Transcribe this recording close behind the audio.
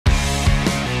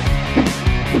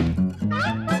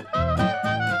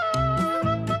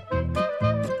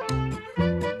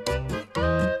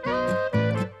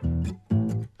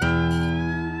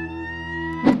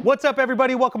What's up,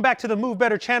 everybody? Welcome back to the Move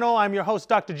Better channel. I'm your host,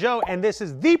 Dr. Joe, and this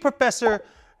is the Professor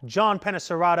John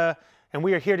Penacerrata, and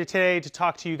we are here today to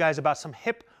talk to you guys about some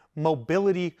hip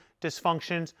mobility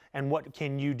dysfunctions and what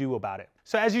can you do about it.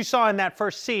 So as you saw in that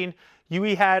first scene,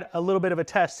 we had a little bit of a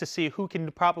test to see who can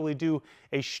properly do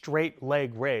a straight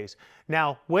leg raise.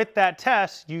 Now, with that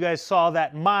test, you guys saw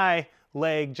that my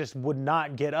leg just would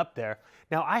not get up there.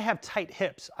 Now, I have tight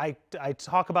hips. I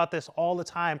talk about this all the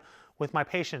time with my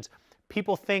patients.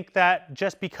 People think that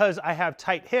just because I have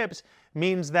tight hips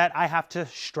means that I have to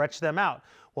stretch them out.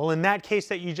 Well, in that case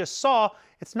that you just saw,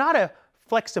 it's not a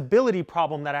flexibility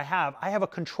problem that I have a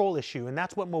control issue, and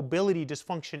that's what mobility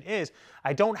dysfunction is.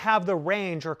 I don't have the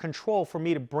range or control for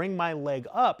me to bring my leg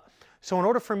up. So in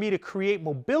order for me to create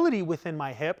mobility within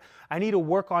my hip, I need to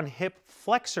work on hip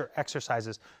flexor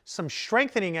exercises, some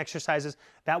strengthening exercises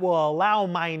that will allow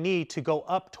my knee to go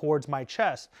up towards my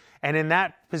chest. And in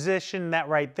that position, that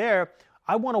right there,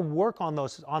 I want to work on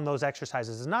those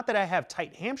exercises. It's not that I have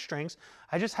tight hamstrings,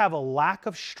 I just have a lack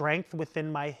of strength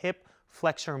within my hip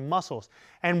flexor muscles.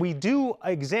 And we do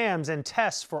exams and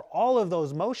tests for all of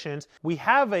those motions. We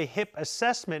have a hip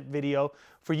assessment video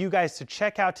for you guys to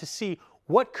check out to see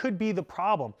what could be the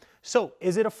problem. So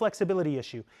is it a flexibility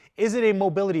issue? Is it a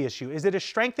mobility issue? Is it a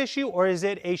strength issue, or is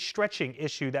it a stretching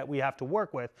issue that we have to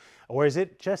work with? Or is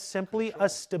it just simply a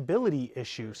stability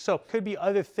issue? So it could be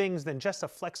other things than just a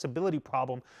flexibility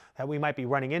problem that we might be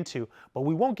running into, but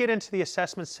we won't get into the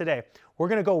assessments today. We're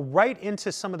gonna go right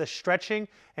into some of the stretching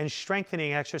and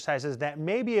strengthening exercises that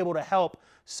may be able to help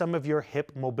some of your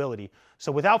hip mobility. So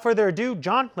without further ado,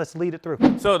 John, let's lead it through.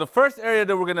 So the first area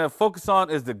that we're gonna focus on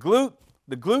is the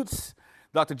glutes.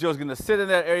 Dr. Joe's gonna sit in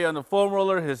that area on the foam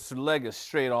roller. His leg is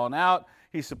straight on out.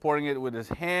 He's supporting it with his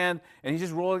hand, and he's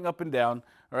just rolling up and down,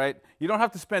 all right? You don't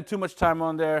have to spend too much time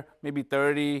on there, maybe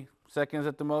 30 seconds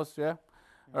at the most, yeah?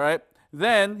 All right?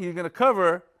 Then he's gonna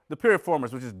cover the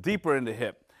piriformis, which is deeper in the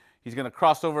hip. He's gonna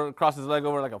cross his leg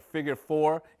over like a figure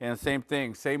four, and same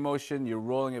thing, same motion, you're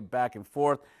rolling it back and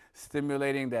forth,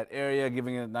 stimulating that area,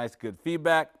 giving it a nice good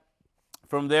feedback.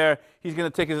 From there, he's going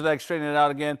to take his leg, straighten it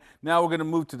out again. Now we're going to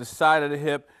move to the side of the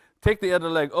hip, take the other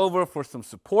leg over for some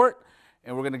support,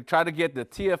 and we're going to try to get the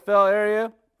TFL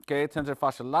area, okay, tensor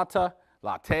fascia lata,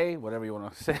 latte, whatever you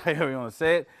want to say, however you want to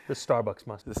say it. The Starbucks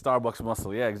muscle. The Starbucks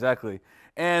muscle, yeah, exactly.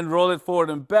 And roll it forward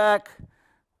and back.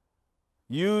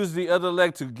 Use the other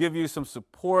leg to give you some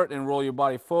support and roll your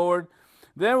body forward.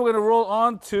 Then we're going to roll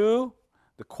on to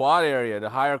the quad area, the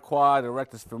higher quad, the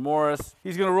rectus femoris.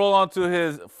 He's going to roll onto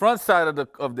his front side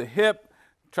of the hip,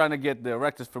 trying to get the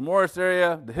rectus femoris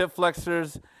area, the hip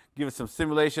flexors, give it some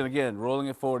stimulation, again, rolling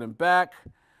it forward and back,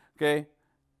 okay?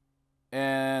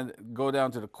 And go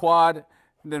down to the quad.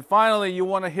 And then finally, you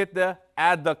want to hit the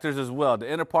adductors as well,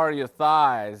 the inner part of your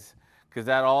thighs, because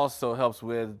that also helps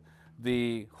with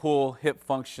the whole hip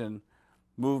function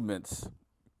movements.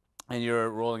 And you're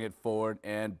rolling it forward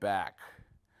and back.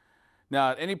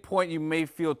 Now, at any point you may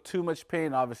feel too much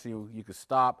pain, obviously you could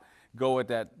stop, go with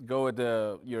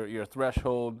your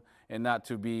threshold, and not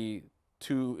to be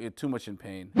too much in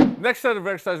pain. Next set of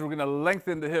exercises, we're gonna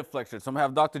lengthen the hip flexors. So I'm gonna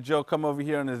have Dr. Joe come over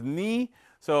here on his knee.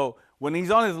 So when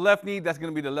he's on his left knee, that's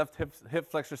gonna be the left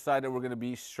hip flexor side that we're gonna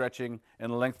be stretching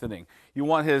and lengthening. You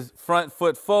want his front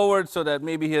foot forward so that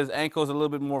maybe his ankle's a little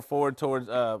bit more forward towards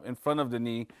in front of the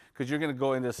knee, because you're gonna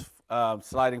go in this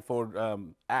sliding forward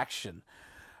action.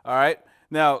 All right,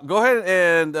 now go ahead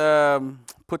and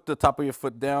put the top of your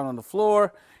foot down on the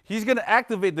floor. He's gonna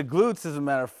activate the glutes, as a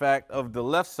matter of fact, of the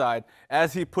left side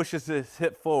as he pushes his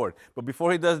hip forward. But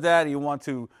before he does that, you want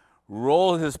to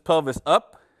roll his pelvis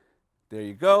up. There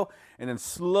you go. And then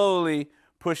slowly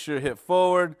push your hip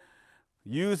forward,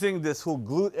 using this whole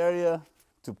glute area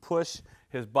to push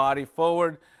his body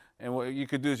forward. And what you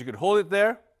could do is you could hold it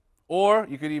there, or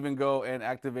you could even go and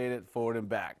activate it forward and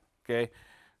back, okay?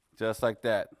 Just like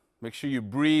that. Make sure you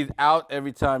breathe out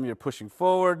every time you're pushing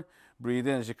forward. Breathe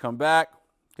in as you come back,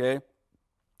 okay?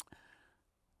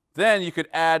 Then you could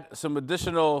add some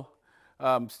additional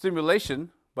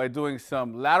stimulation by doing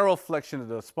some lateral flexion of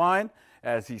the spine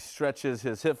as he stretches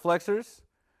his hip flexors.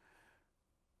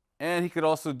 And he could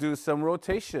also do some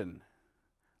rotation.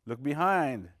 Look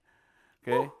behind,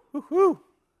 okay? Woo-hoo.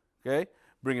 Okay?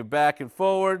 Bring it back and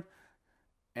forward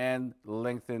and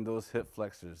lengthen those hip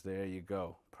flexors. There you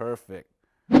go. Perfect.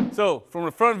 So from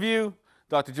the front view,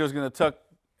 Dr. Joe's going to tuck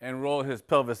and roll his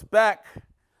pelvis back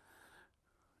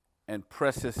and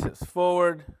press his hips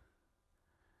forward.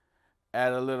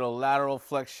 Add a little lateral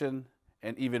flexion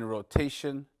and even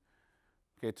rotation,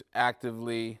 okay, to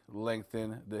actively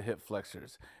lengthen the hip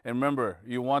flexors. And remember,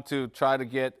 you want to try to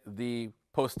get the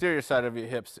posterior side of your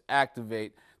hips to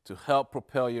activate to help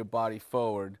propel your body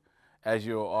forward as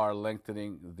you are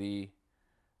lengthening the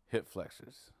hip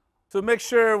flexors. So make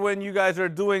sure when you guys are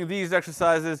doing these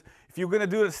exercises, if you're gonna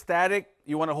do it static,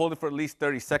 you wanna hold it for at least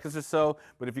 30 seconds or so.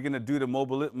 But if you're gonna do the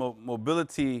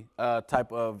mobility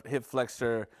type of hip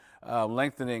flexor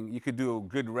lengthening, you could do a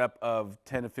good rep of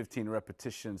 10 to 15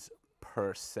 repetitions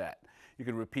per set. You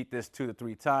can repeat this 2 to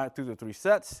 3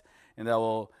 sets, and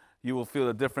you will feel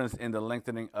the difference in the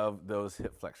lengthening of those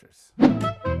hip flexors.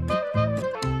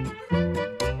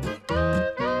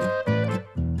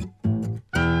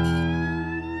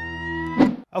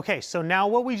 Okay, so now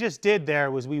what we just did there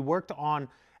was we worked on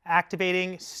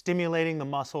activating, stimulating the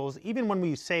muscles. Even when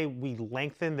we say we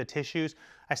lengthen the tissues,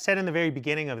 I said in the very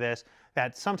beginning of this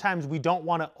that sometimes we don't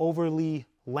want to overly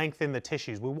lengthen the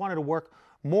tissues. We wanted to work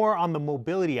more on the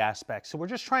mobility aspect. So we're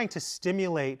just trying to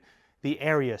stimulate the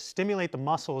area, stimulate the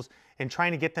muscles, and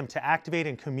trying to get them to activate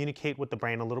and communicate with the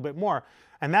brain a little bit more.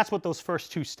 And that's what those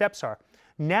first 2 steps are.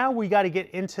 Now we got to get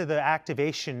into the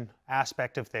activation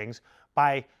aspect of things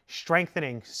by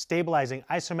strengthening, stabilizing,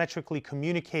 isometrically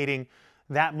communicating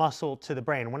that muscle to the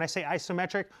brain. When I say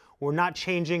isometric, we're not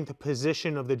changing the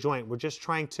position of the joint. We're just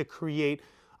trying to create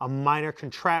a minor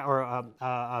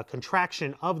a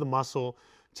contraction of the muscle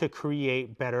to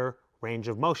create better range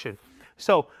of motion.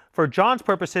 So for John's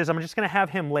purposes, I'm just going to have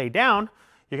him lay down.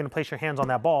 You're going to place your hands on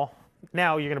that ball.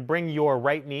 Now you're going to bring your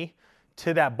right knee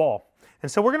to that ball.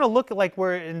 And so we're going to look like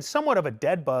we're in somewhat of a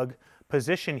dead bug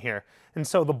position here. And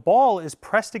so the ball is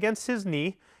pressed against his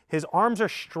knee, his arms are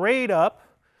straight up,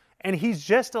 and he's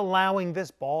just allowing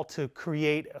this ball to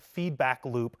create a feedback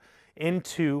loop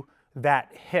into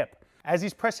that hip. As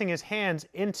he's pressing his hands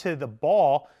into the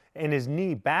ball and his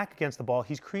knee back against the ball,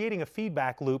 he's creating a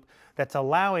feedback loop that's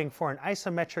allowing for an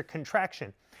isometric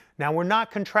contraction. Now we're not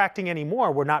contracting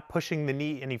anymore. We're not pushing the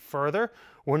knee any further.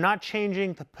 We're not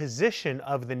changing the position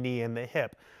of the knee and the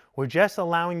hip. We're just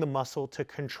allowing the muscle to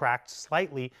contract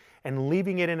slightly and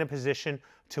leaving it in a position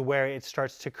to where it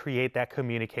starts to create that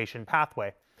communication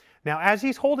pathway. Now, as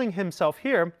he's holding himself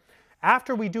here,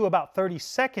 after we do about 30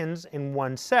 seconds in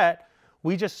one set,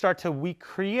 we just start to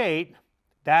recreate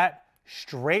that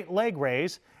straight leg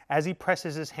raise as he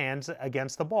presses his hands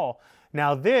against the ball.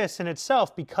 Now this in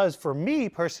itself, because for me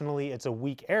personally it's a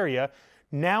weak area,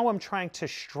 now I'm trying to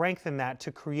strengthen that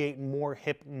to create more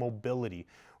hip mobility.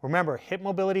 Remember, hip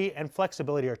mobility and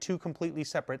flexibility are 2 completely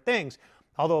separate things.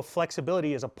 Although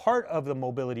flexibility is a part of the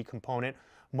mobility component,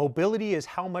 mobility is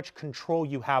how much control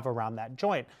you have around that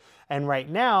joint. And right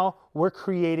now, we're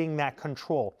creating that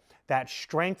control, that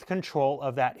strength control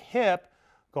of that hip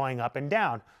going up and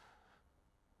down,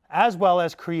 as well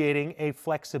as creating a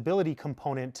flexibility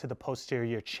component to the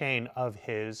posterior chain of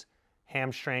his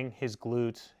hamstring, his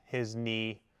glute, his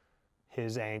knee,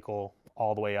 his ankle,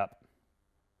 all the way up.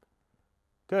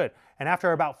 Good. And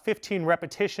after about 15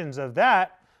 repetitions of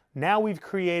that, now we've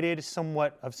created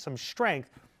somewhat of some strength,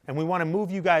 and we want to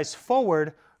move you guys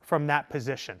forward from that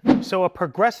position. So a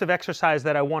progressive exercise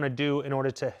that I want to do in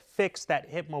order to fix that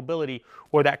hip mobility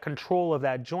or that control of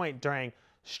that joint during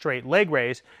straight leg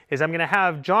raise is I'm going to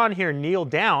have John here kneel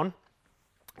down.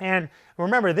 And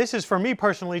remember, this is for me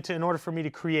personally in order for me to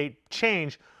create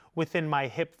change within my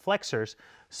hip flexors.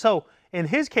 So in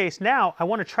his case now, I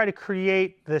want to try to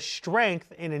create the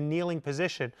strength in a kneeling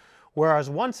position, whereas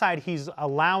one side he's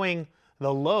allowing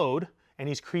the load and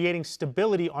he's creating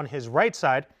stability on his right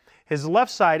side. His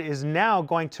left side is now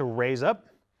going to raise up,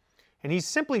 and he's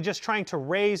simply just trying to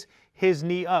raise his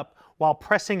knee up while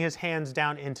pressing his hands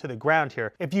down into the ground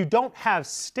here. If you don't have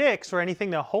sticks or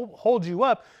anything to hold you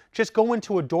up, just go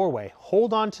into a doorway.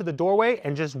 Hold on to the doorway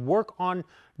and just work on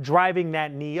driving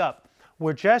that knee up.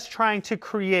 We're just trying to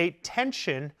create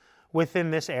tension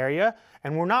within this area,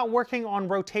 and we're not working on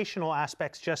rotational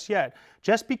aspects just yet.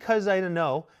 Just because I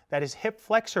know that his hip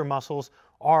flexor muscles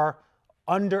are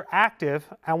underactive,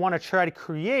 I want to try to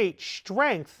create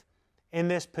strength in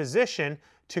this position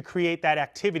to create that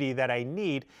activity that I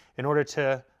need in order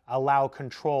to allow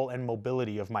control and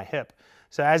mobility of my hip.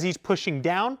 So as he's pushing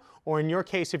down, or in your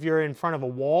case, if you're in front of a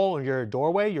wall or you're a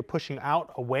doorway, you're pushing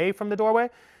out away from the doorway,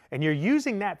 and you're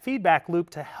using that feedback loop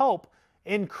to help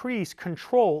increase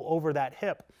control over that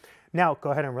hip. Now,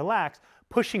 go ahead and relax.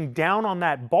 Pushing down on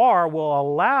that bar will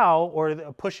allow, or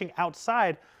pushing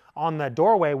outside on the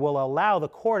doorway will allow the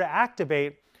core to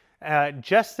activate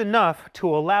just enough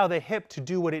to allow the hip to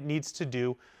do what it needs to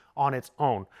do on its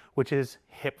own, which is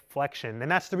hip flexion. And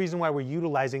that's the reason why we're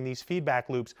utilizing these feedback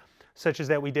loops, such as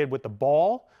that we did with the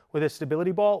ball, with a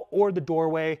stability ball, or the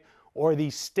doorway, or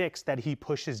these sticks that he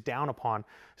pushes down upon.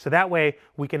 So that way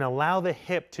we can allow the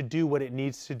hip to do what it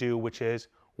needs to do, which is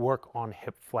work on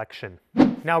hip flexion.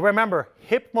 Now remember,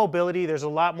 hip mobility, there's a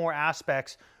lot more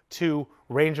aspects to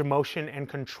range of motion and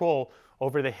control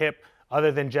over the hip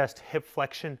other than just hip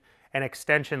flexion and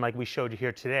extension like we showed you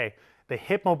here today. The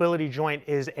hip mobility joint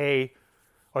is the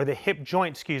hip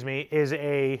joint, excuse me, is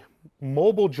a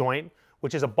mobile joint,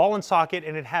 which is a ball and socket,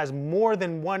 and it has more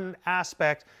than one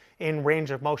aspect in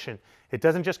range of motion. It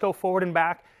doesn't just go forward and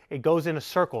back, it goes in a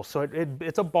circle. So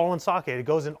it's a ball and socket. It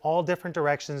goes in all different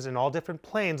directions and all different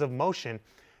planes of motion.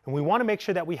 And we want to make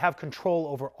sure that we have control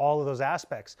over all of those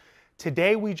aspects.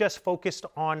 Today, we just focused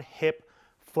on hip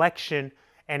flexion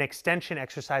and extension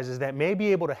exercises that may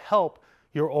be able to help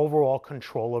your overall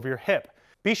control of your hip.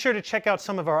 Be sure to check out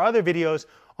some of our other videos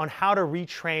on how to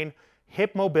retrain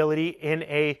hip mobility in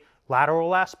a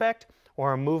lateral aspect,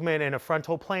 or a movement in a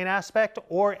frontal plane aspect,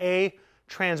 or a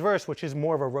transverse, which is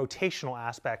more of a rotational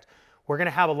aspect. We're going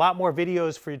to have a lot more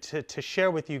videos for you to share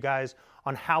with you guys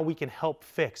on how we can help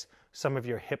fix some of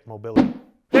your hip mobility.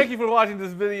 Thank you for watching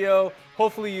this video.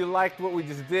 Hopefully you liked what we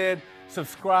just did.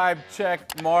 Subscribe,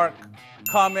 check, mark,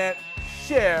 comment,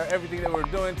 share everything that we're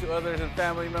doing to others and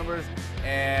family members.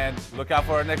 And look out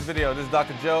for our next video. This is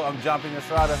Dr. Joe. I'm John Pena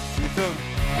Estrada. See you soon.